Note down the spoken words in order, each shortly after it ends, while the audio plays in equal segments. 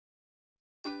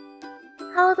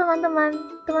Halo teman-teman,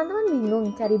 teman-teman bingung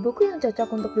cari buku yang cocok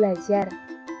untuk belajar?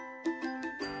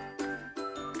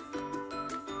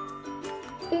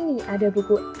 Ini ada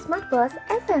buku Smart Plus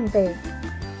SMP.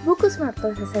 Buku Smart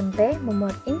Plus SMP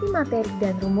memuat inti materi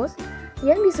dan rumus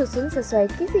yang disusun sesuai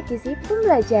kisi-kisi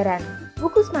pembelajaran.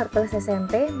 Buku Smart Plus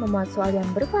SMP memuat soal yang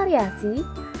bervariasi,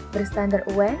 berstandar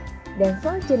UN, dan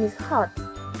soal jenis hot.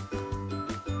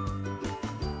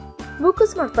 Buku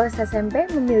Smart Plus SMP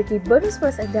memiliki bonus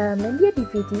plus dalam media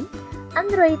DVD,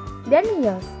 Android, dan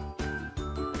iOS.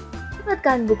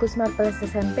 Dapatkan buku Smart Plus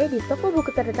SMP di toko buku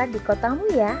terdekat di kotamu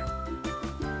ya.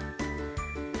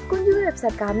 Kunjungi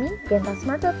website kami,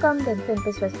 gentasmart.com, dan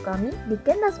fanpage Facebook kami di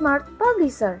Gentasmart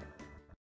Publisher.